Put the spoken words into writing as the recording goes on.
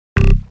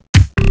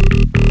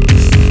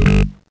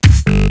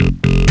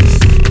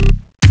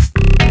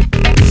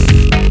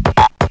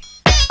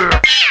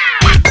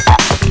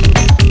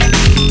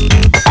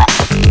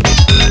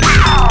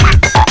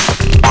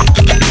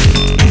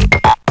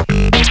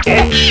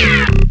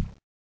Hey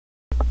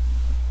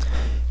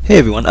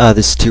everyone,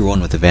 this is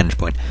TierOne with Vantage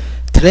Point.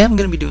 Today I'm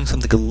going to be doing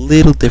something a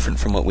little different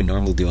from what we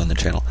normally do on the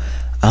channel.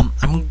 I'm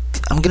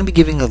going to be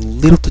giving a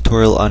little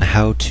tutorial on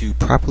how to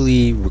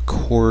properly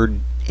record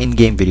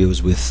in-game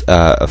videos with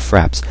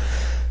FRAPS.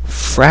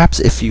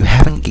 FRAPS, if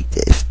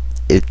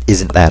it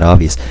isn't that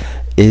obvious,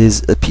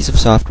 is a piece of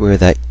software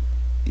that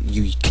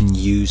you can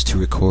use to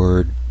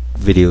record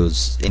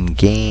videos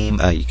in-game.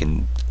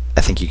 I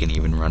think you can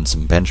even run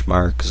some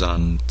benchmarks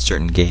on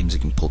certain games. You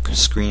can pull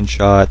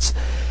screenshots.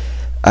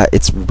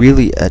 It's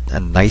really a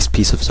nice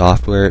piece of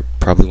software,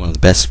 probably one of the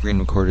best screen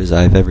recorders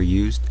I've ever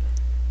used.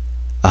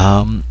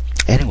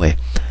 Anyway,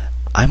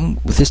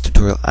 with this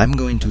tutorial, I'm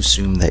going to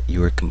assume that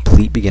you're a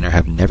complete beginner,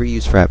 have never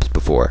used FRAPS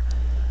before,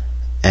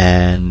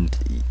 and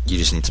you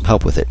just need some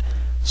help with it.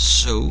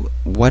 So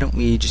why don't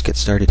we just get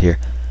started here?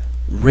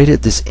 Right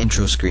at this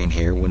intro screen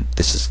here, when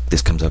this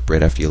comes up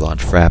right after you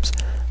launch FRAPS,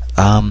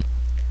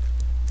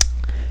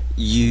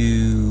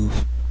 you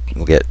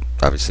will get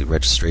obviously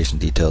registration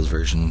details,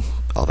 version,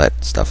 all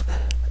that stuff,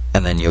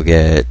 and then you'll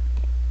get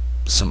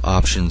some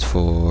options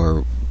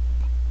for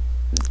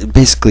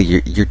basically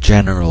your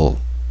general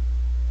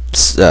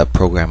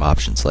program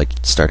options, like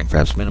starting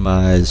FRAPS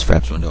minimize,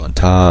 FRAPS window on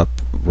top,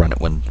 run it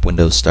when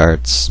Windows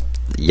starts,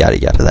 yada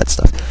yada, that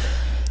stuff.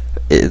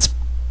 It's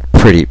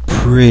pretty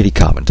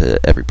common to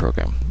every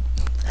program.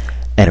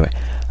 Anyway,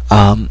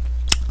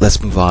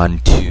 let's move on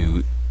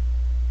to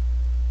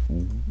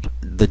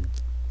the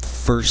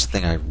first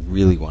thing I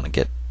really want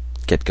to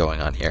get going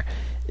on here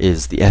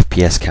is the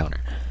FPS counter.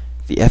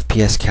 The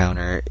FPS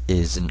counter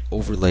is an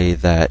overlay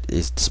that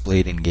is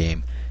displayed in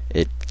game.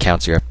 It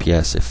counts your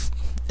FPS if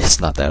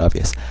it's not that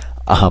obvious.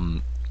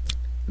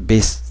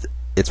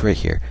 It's right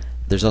here.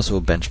 There's also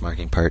a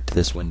benchmarking part to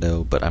this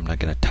window, but I'm not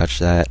going to touch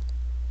that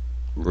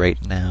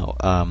right now.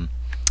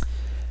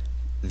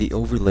 The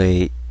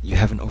overlay, you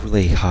have an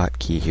overlay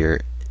hotkey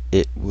here.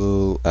 It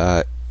will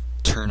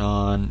turn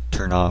on,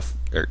 turn off,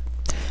 or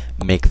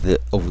make the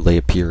overlay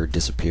appear or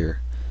disappear.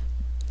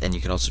 And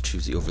you can also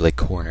choose the overlay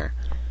corner.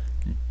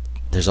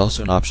 There's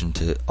also an option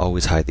to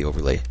always hide the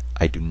overlay.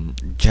 I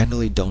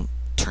generally don't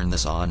turn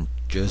this on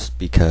just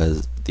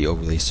because the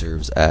overlay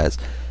serves as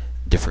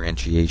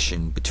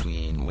differentiation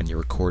between when you're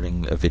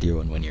recording a video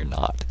and when you're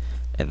not,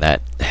 and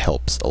that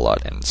helps a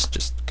lot, and it's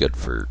just good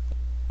for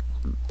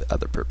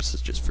other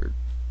purposes, just for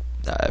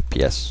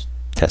FPS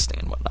testing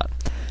and whatnot.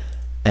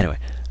 Anyway,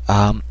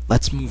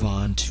 let's move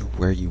on to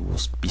where you will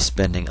be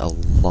spending a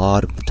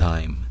lot of the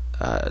time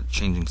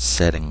changing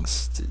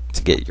settings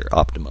to get your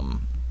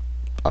optimum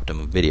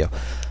video.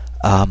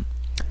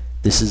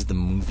 This is the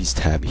movies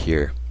tab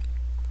here.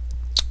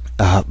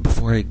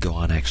 Before I go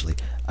on, actually,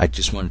 I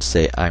just wanted to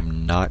say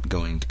I'm not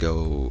going to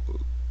go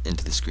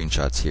into the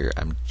screenshots here.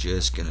 I'm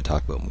just going to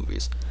talk about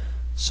movies.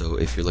 So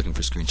if you're looking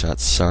for screenshots,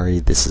 sorry,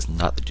 this is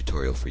not the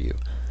tutorial for you.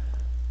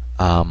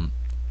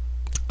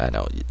 I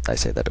know I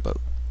say that about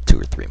 2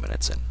 or 3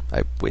 minutes and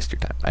I waste your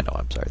time. I know,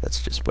 I'm sorry,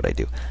 that's just what I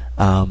do.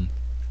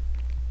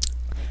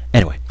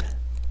 Anyway,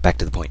 back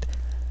to the point.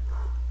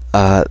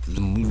 The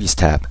movies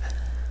tab.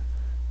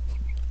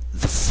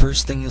 The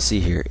first thing you'll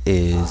see here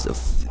is the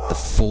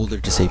folder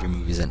to save your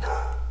movies in.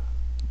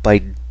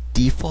 By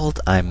default,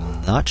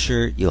 I'm not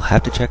sure, you'll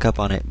have to check up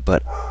on it,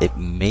 but it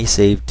may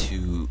save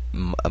to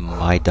a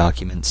My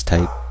Documents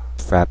type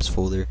FRAPS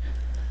folder.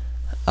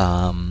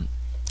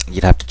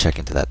 You'd have to check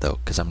into that though,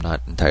 because I'm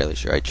not entirely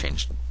sure. I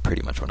changed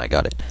pretty much when I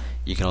got it.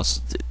 You can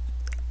also,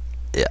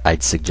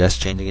 I'd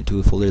suggest changing it to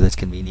a folder that's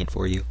convenient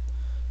for you.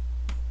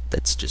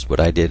 That's just what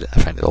I did. I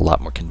find it a lot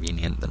more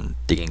convenient than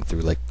digging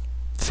through like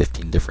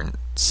 15 different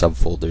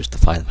subfolders to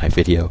find my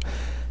video.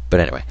 But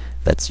anyway,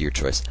 that's your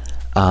choice.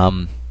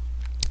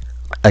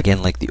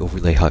 Again, like the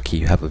overlay hotkey,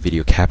 you have a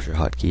video capture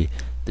hotkey.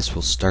 This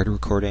will start a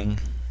recording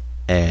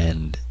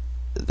and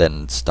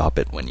then stop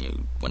it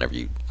whenever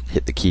you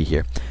hit the key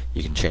here.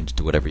 You can change it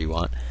to whatever you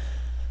want.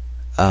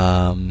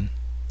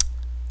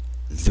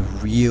 The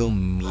real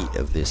meat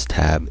of this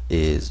tab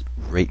is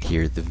right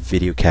here, the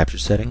video capture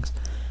settings.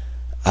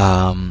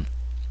 To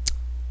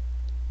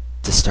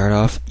start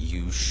off,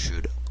 you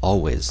should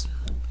always,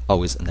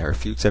 and there are a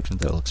few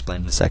exceptions that I'll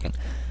explain in a second,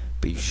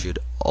 but you should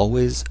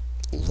always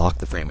lock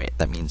the frame rate.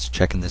 That means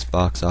checking this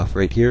box off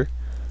right here,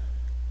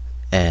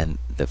 and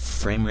the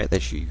frame rate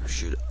that you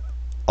should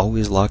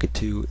always lock it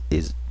to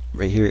is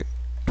right here,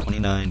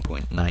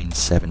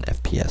 29.97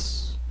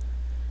 FPS.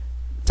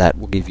 That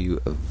will give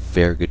you a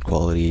very good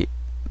quality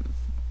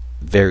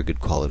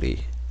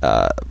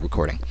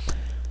recording.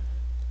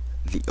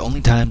 The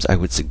only times I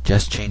would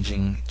suggest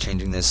changing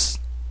this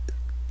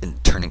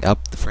and turning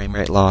up the frame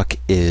rate lock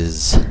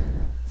is,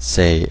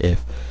 say,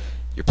 if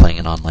you're playing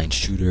an online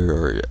shooter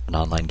or an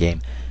online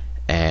game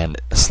and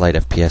a slight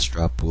FPS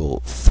drop will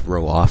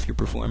throw off your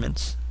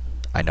performance.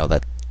 I know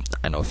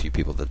a few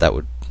people that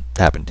would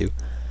happen to,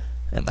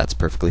 and that's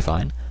perfectly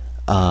fine.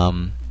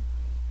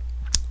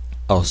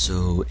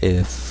 Also,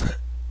 if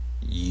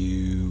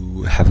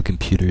you have a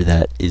computer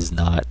that is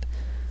not,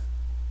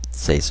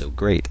 say, so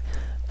great,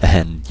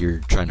 and you're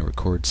trying to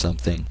record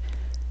something,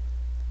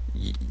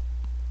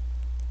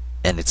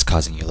 and it's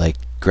causing you like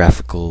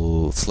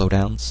graphical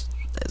slowdowns,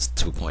 as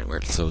to a point where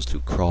it slows to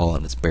a crawl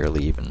and it's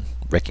barely even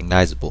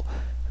recognizable,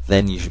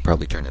 then you should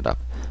probably turn it up.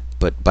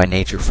 But by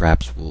nature,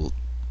 FRAPS will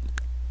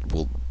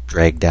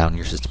drag down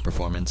your system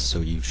performance, so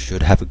you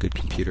should have a good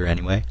computer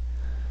anyway.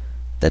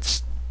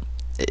 It's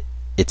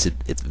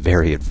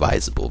very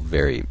advisable,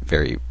 very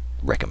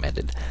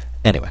recommended.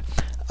 Anyway,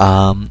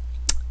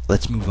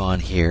 let's move on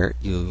here.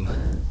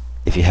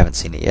 If you haven't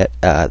seen it yet,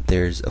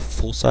 there's a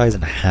full size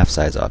and a half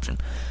size option.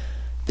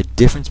 The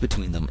difference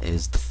between them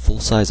is the full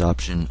size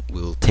option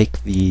will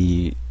take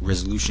the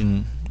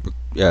resolution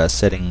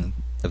setting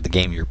of the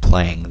game you're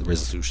playing, the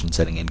resolution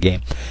setting in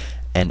game,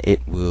 and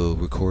it will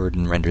record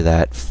and render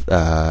that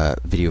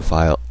video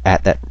file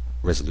at that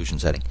resolution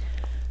setting.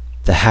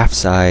 The half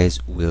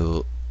size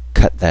will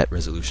cut that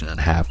resolution in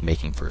half,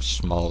 making for a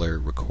smaller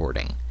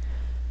recording.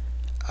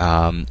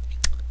 I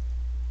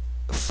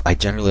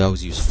generally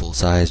always use full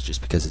size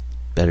just because it's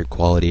better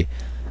quality.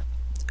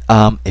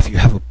 If you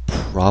have a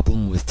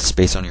problem with the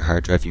space on your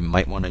hard drive, you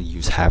might want to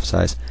use half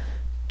size,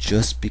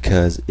 just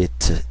because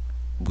it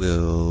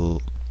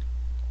will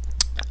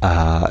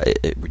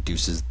it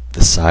reduces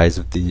the size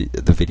of the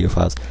video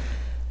files.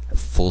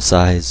 Full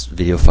size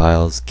video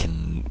files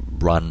can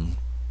run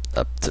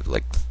up to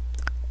like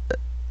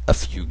a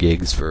few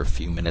gigs for a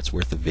few minutes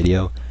worth of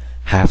video.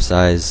 Half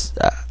size,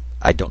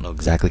 I don't know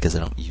exactly because I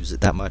don't use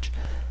it that much,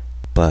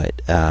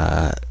 but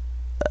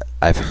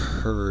I've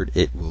heard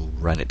it will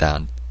run it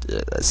down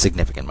a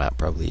significant amount,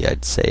 probably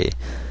I'd say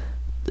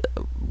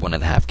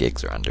 1.5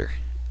 gigs or under.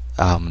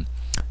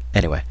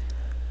 Anyway,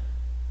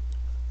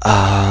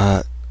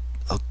 I'll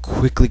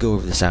quickly go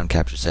over the sound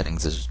capture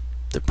settings.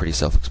 They're pretty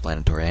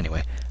self-explanatory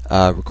anyway.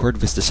 Record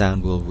Vista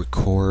Sound will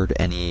record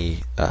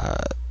any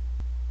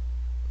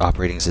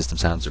operating system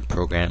sounds or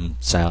program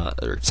sound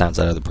or sounds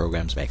that other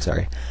programs make.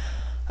 Sorry.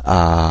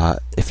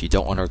 If you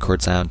don't want to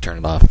record sound, turn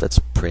it off. That's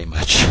pretty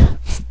much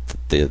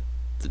the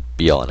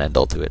be-all and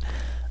end-all to it.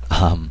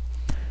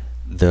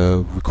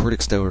 The record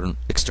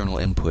external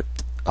input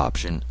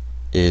option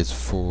is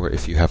for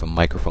if you have a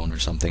microphone or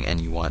something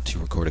and you want to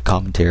record a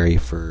commentary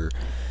for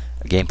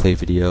a gameplay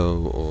video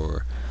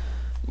or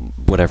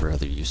whatever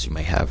other use you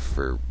may have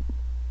for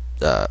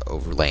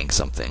overlaying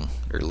something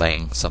or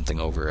laying something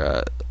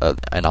over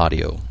an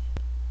audio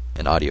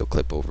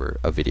clip over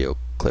a video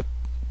clip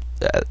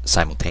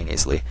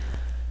simultaneously.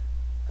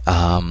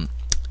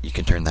 You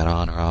can turn that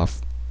on or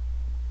off.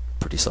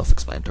 Pretty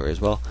self-explanatory as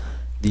well.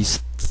 These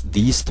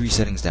three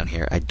settings down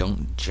here I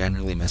don't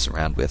generally mess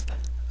around with.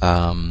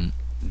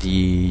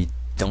 The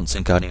don't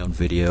sync audio and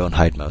video and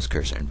hide mouse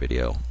cursor in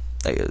video,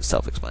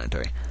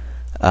 self-explanatory.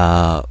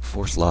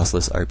 Force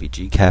lossless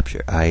RPG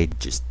capture, I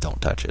just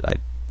don't touch it. I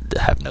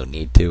have no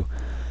need to.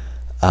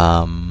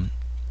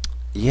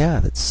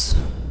 Yeah,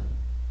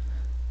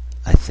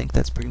 I think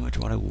that's pretty much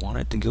what I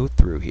wanted to go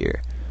through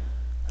here.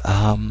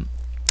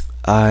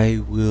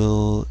 I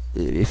will,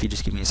 if you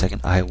just give me a second,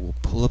 I will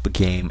pull up a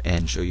game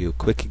and show you a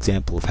quick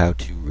example of how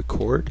to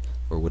record,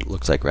 or what it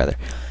looks like rather,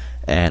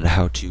 and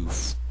how to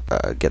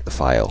get the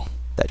file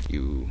that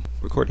you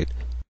recorded.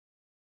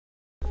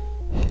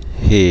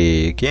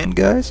 Hey again,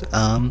 guys.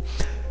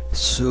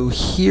 So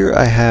here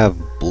I have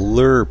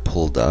Blur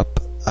pulled up.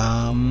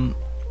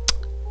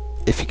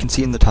 If you can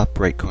see in the top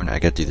right corner, I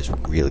gotta do this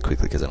really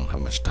quickly because I don't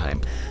have much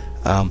time.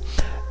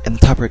 In the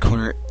top right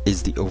corner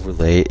is the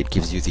overlay. It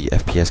gives you the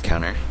FPS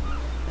counter,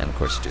 and of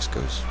course it just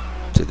goes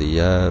to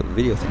the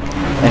video thing.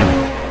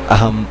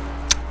 Anyway,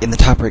 in the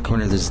top right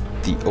corner there's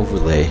the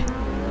overlay.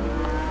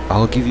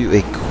 I'll give you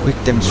a quick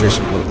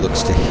demonstration of what it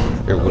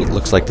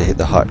looks like to hit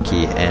the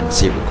hotkey and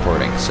see it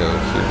recording. So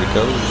here we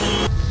go,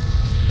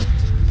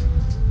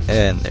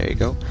 and there you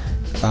go.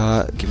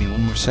 Give me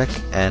one more sec,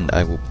 and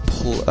I will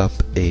pull up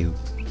a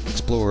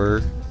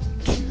Explorer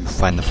to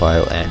find the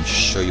file and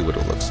show you what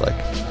it looks like.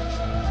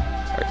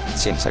 Alright,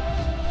 see you in a sec.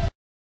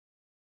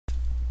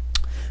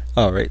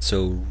 Alright,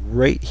 so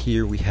right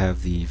here we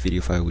have the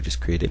video file we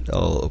just created.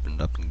 I'll open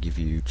it up and give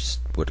you just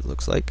what it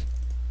looks like.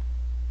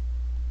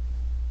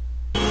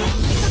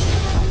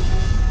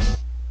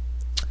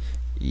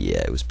 Yeah,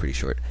 it was pretty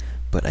short,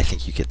 but I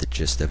think you get the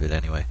gist of it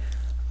anyway.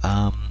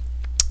 Yeah,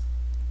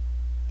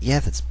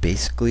 that's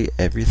basically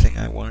everything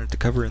I wanted to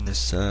cover in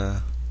this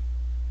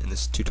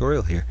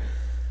tutorial here.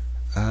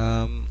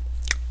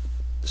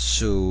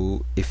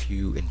 So if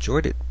you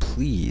enjoyed it,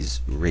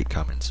 please rate,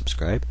 comment, and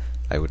subscribe.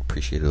 I would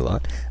appreciate it a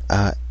lot.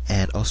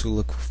 And also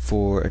look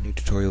for a new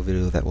tutorial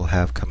video that we'll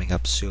have coming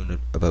up soon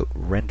about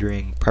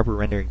proper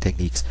rendering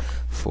techniques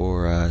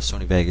for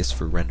Sony Vegas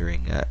for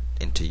rendering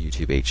into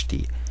YouTube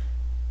HD,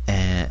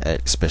 and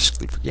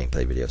especially for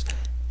gameplay videos.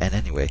 And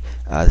anyway,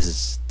 this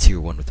is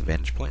TierOne with the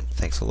Vantage Point.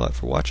 Thanks a lot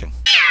for watching.